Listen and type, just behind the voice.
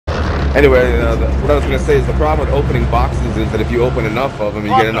Anyway, what I was gonna say is the problem with opening boxes is that if you open enough of them,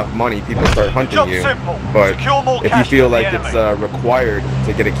 you get enough money, people start hunting you. But if you feel like it's required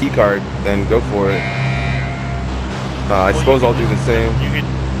to get a key card, then go for it. I suppose I'll do the same. You could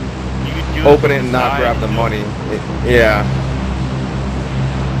do open it and not grab the money. Yeah.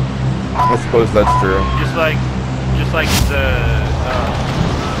 I suppose that's true. Just like the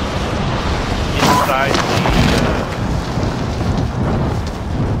inside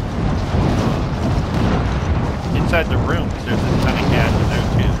inside the rooms, there's a ton of cash in there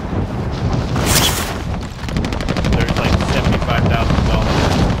too. There's like $75,000.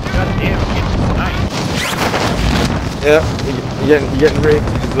 God damn, I'm getting sniped. Yeah, you're getting raped.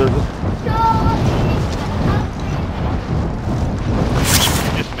 You deserve it.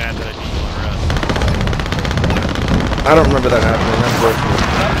 I'm just mad that I didn't run. I don't remember that happening. That's bullshit.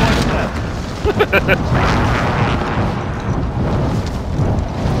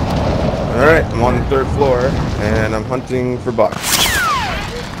 Alright, I'm on the 3rd floor, and I'm hunting for bucks.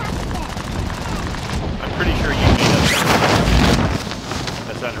 I'm pretty sure you beat us.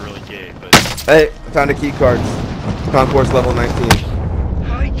 That sounded really gay, but... Hey, I found a key card. Concourse level 19.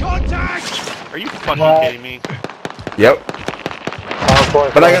 Are you fucking kidding me? Yep.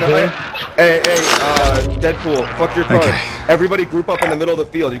 But I gotta... Hey, Deadpool, fuck your card. Okay. Everybody group up in the middle of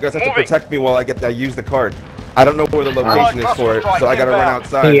the field. You guys have to protect me while I use the card. I don't know where the location is for it, so I gotta run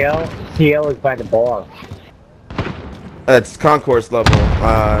outside. TL is by the bar. It's concourse level.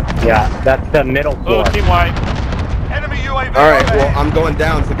 Yeah, that's the middle floor. Oh, team white. Enemy UAV. Alright, well, I'm going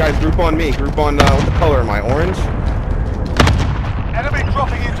down, so guys, group on me. Group on, what the color am I? Orange? Enemy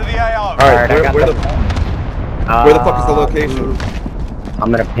dropping into the AO. Alright, where the fuck is the location?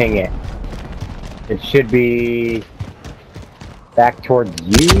 I'm gonna ping it. It should be back towards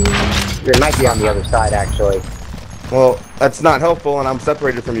you. It might be on the other side, actually. Well, that's not helpful, and I'm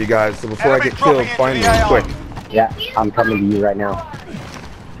separated from you guys, so before I get killed, find me quick. Yeah, I'm coming to you right now.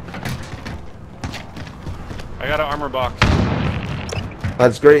 I got an armor box.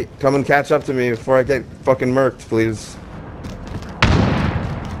 That's great. Come and catch up to me before I get fucking murked, please.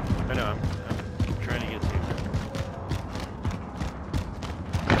 I know, I'm trying to get to you.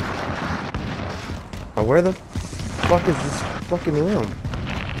 Oh, where the fuck is this fucking room?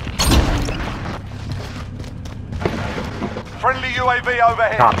 Friendly UAV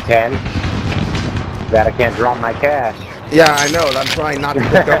overhead. Top 10. That I can't drop my cash. Yeah, I know. I'm trying not to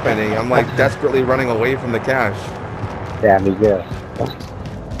pick up any. I'm like desperately running away from the cash. Yeah, me too.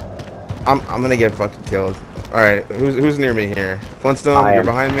 I'm gonna get fucking killed. Alright, who's near me here? Flintstone, you're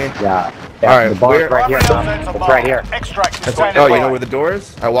behind me? Yeah. Alright, the bar's right here, Tom. It's right here. Oh, you know where the door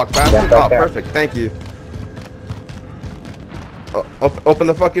is? I walk past it? Right Oh, there. perfect. Thank you. Open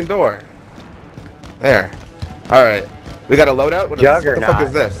the fucking door. There. Alright. We got a loadout? What the fuck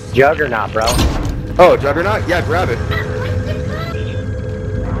is this? Juggernaut, bro. Oh, Juggernaut? Yeah, grab it.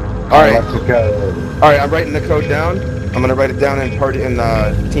 Alright. Let's go. Alright, I'm writing the code down. I'm gonna write it down in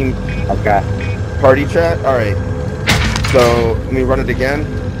team party chat. Alright. So let me run it again.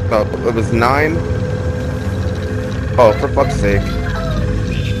 Oh, it was 9. Oh, for fuck's sake.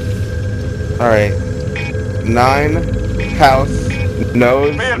 Alright. 9 house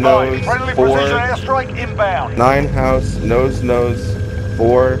nose 4. 9 house nose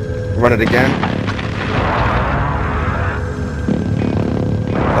 4. Run it again.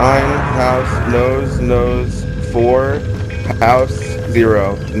 9 house nose 4 house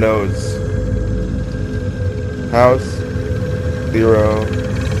 0 nose house 0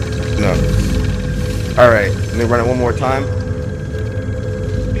 nose. All right, let me run it one more time.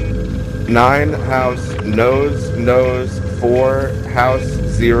 9 house nose 4 house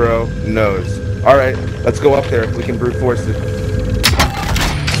 0 nose. All right, let's go up there. We can brute force it.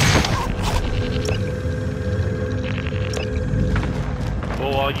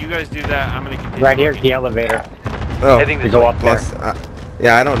 Well, while you guys do that, I'm gonna continue. Right here's the elevator. Oh, I think we go up there.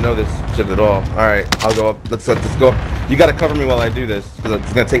 Yeah, I don't know this shit at all. All right, I'll go up. Let's go. You gotta cover me while I do this, because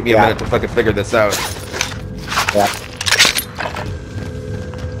it's gonna take me a minute to fucking figure this out. Yeah.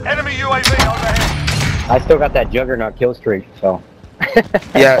 Enemy UAV overhead. I still got that Juggernaut kill streak, so.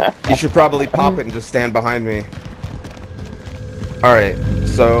 Yeah, you should probably pop it and just stand behind me. All right,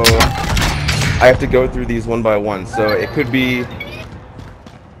 so I have to go through these one by one. So it could be.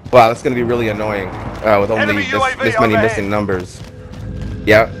 Wow, that's gonna be really annoying with only this many missing numbers.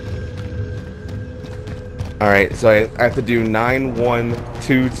 Yeah. Alright, so I have to do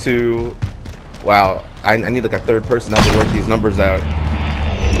 9122. Wow, I need like a third person to work these numbers out.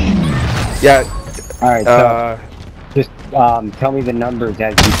 Yeah. Alright, so just tell me the numbers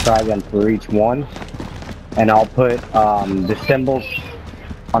as you try them for each one. And I'll put the symbols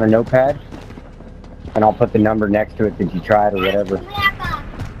on a notepad, and I'll put the number next to it that you tried or whatever.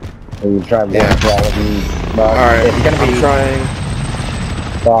 And you try one for all of these. But Alright, it's gonna be I'm trying.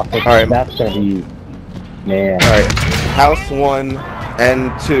 Alright. That's gonna be, man. Alright, house 1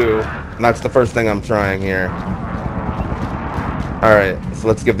 and 2. And that's the first thing I'm trying here. Alright, so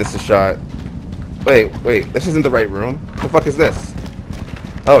let's give this a shot. Wait, this isn't the right room. What the fuck is this?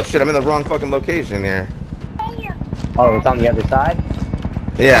 Oh shit, I'm in the wrong fucking location here. Oh, it's on the other side?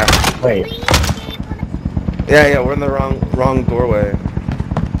 Yeah. Wait. Yeah, we're in the wrong doorway.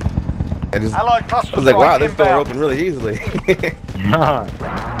 I Allied cluster was like, wow, strike this door inbound. opened really easily.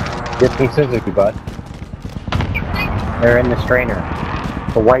 Get some scissors, bud. They're in the strainer.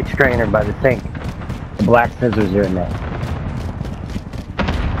 The white strainer by the sink. The black scissors are in there.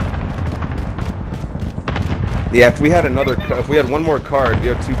 Yeah, if we had one more card, we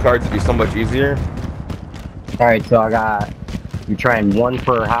have 2 cards, it'd be so much easier. Alright, so you're trying 1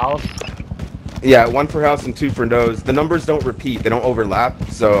 per house? Yeah, 1 for house and 2 for nose. The numbers don't repeat, they don't overlap,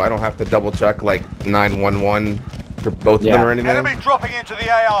 so I don't have to double check like 911 for both of them or anything. Enemy dropping into the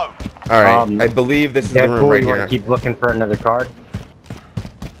AO. Alright, I believe this is the room Deadpool, right you want here. to keep looking for another card?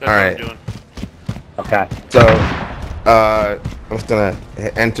 That's Alright. what I'm doing. Okay. So, I'm just gonna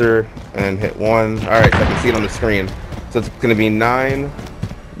hit enter and hit 1. Alright, so I can see it on the screen. So it's gonna be 9,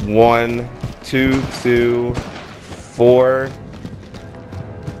 1, 2, 2, 4.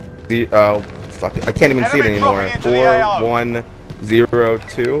 Fuck it. I can't even see it Enemy anymore. dropping into the AO. 4, 1, 0,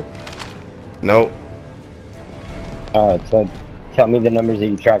 2. Nope. Alright, so tell me the numbers that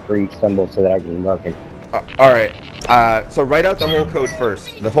you track for each symbol so that I can mark it. Alright. So write out the whole code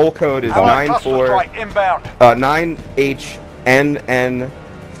first. The whole code is Allied cluster 94 strike inbound.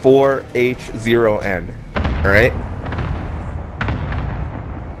 9HNN4H0N. Alright?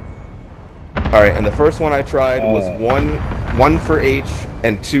 Alright, and the first one I tried was 1 for H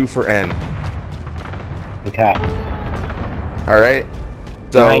and 2 for N. Okay. Alright?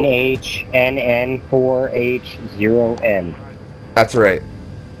 So 9HNN4H0N. that's right.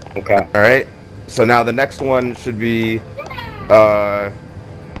 Okay. Alright? So now the next one should be H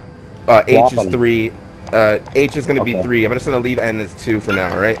is 3. H is gonna be Okay. 3. I'm just gonna leave N as 2 for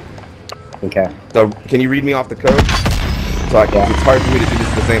now, alright? Okay. So can you read me off the code? So it's hard for me to do this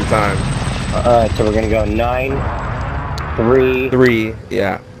at the same time. Alright, so we're gonna go 9, 3, 3,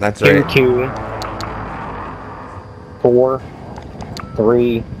 yeah, that's 2, right. 2, 4,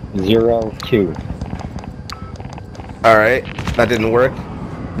 3, 0, 2. Alright, that didn't work.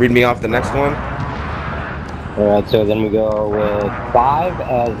 Read me off the next one. Alright, so then we go with 5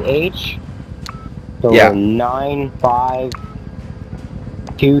 as H. So Yeah. 9, 5,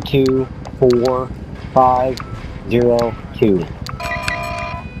 2, 2, 4, 5, 0, 2.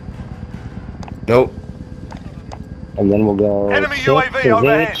 Nope. And then we'll go Enemy 6 UAV as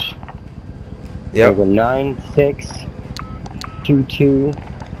overhead. H. Yep. We'll go 9, 6, 2, 2,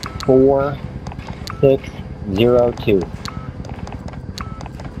 4, 6, 0, 2.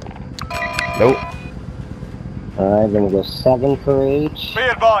 Nope. Alright, then we'll go 7 for H. Be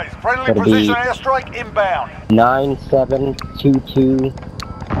advised, friendly That'll be- precision airstrike inbound. 9, 7, 2, 2,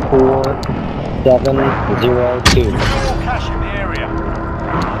 4, 7, 0, 2. Fuel cache in the area.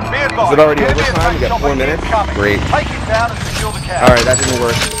 Be advised, Is it already enemy overtime? attack We got 4 chopper minutes? incoming. Great. Take it down and secure the cache. Alright, that didn't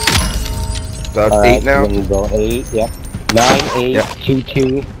work. So it's 8 now? Then we'll go 8, yep. 9, 8, Yep. 2,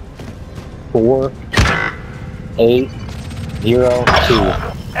 2, 4, 8, 0, 2.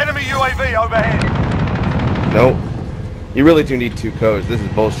 Enemy UAV overhead. Nope. You really do need 2 codes. This is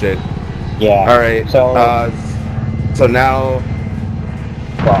bullshit. Yeah. Alright, So, so now...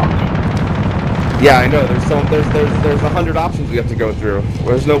 fuck. Yeah, I know. There's 100 options we have to go through.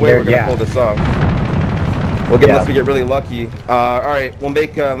 There's no way we're gonna Yeah. pull this off. Well, Yeah. unless we get really lucky. All right, we'll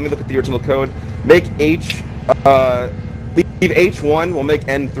make. Let me look at the original code. Make H. Leave H1. We'll make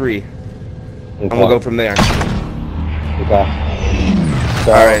N3, and we'll go from there. Okay.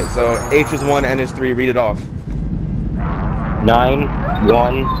 So, All right. So H is 1, N is 3. Read it off. 9,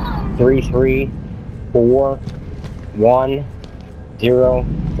 1, 3, 3, 4, 1, 0,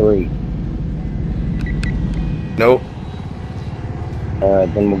 3. Nope.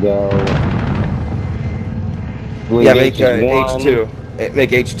 Alright, then we'll go. Yeah, make H is 1. H2. Make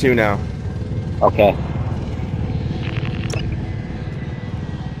H2 now. Okay.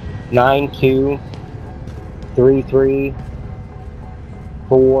 9, 2, 3, 3,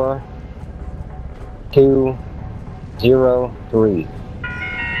 4, 2, 0, 3.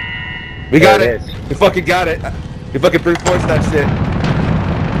 We got There it. it is. We fucking got it. We fucking brute force that shit.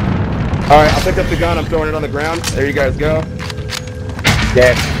 All right, I'll pick up the gun. I'm throwing it on the ground. There you guys go.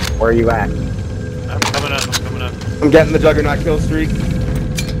 Dead. Where are you at? I'm coming up. I'm getting the Juggernaut kill streak.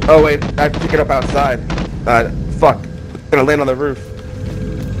 Oh wait, I have to pick it up outside. Fuck. It's gonna land on the roof.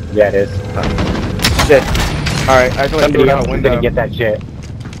 Yeah, it is. Shit. Alright, I feel like Somebody throwing out else a is window. gonna get that shit.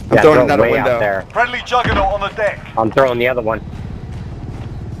 I'm Yeah, throwing throw it out a way window. out there. Friendly Juggernaut on the deck. I'm throwing the other one.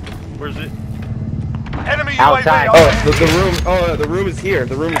 Where's it? Enemy Outside. UAV Oh, overhead. the room is here.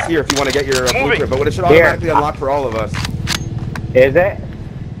 The room is here if you want to get your Moving. blueprint, but it should Here. automatically unlock for all of us. Is it? I It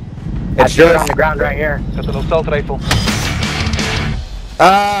threw it should. on the ground right here. Got an assault rifle.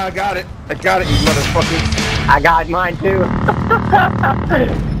 Ah, I got it. I got it, you motherfuckers. I got mine too.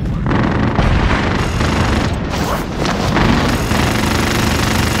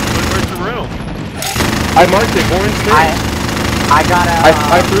 Where's the room? I marked it, orange thing. I got a.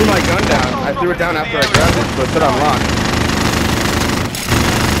 I threw my gun down. I threw it down after I grabbed it, so it said unlock.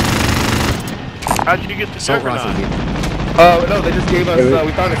 How'd you get the Juggernaut? Oh, no, they just gave us,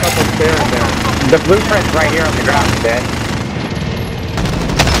 we found a couple spare in there. The blueprint's right here on the ground, Ben.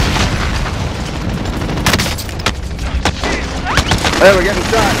 Hey, we're getting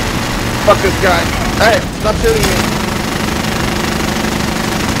shot. Fuck this guy. Hey, stop shooting me.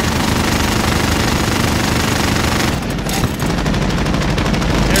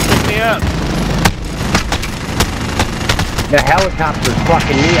 Here, pick me up. The helicopter's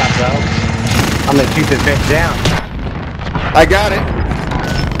fucking me up, bro. I'm gonna shoot this bitch down. I got it.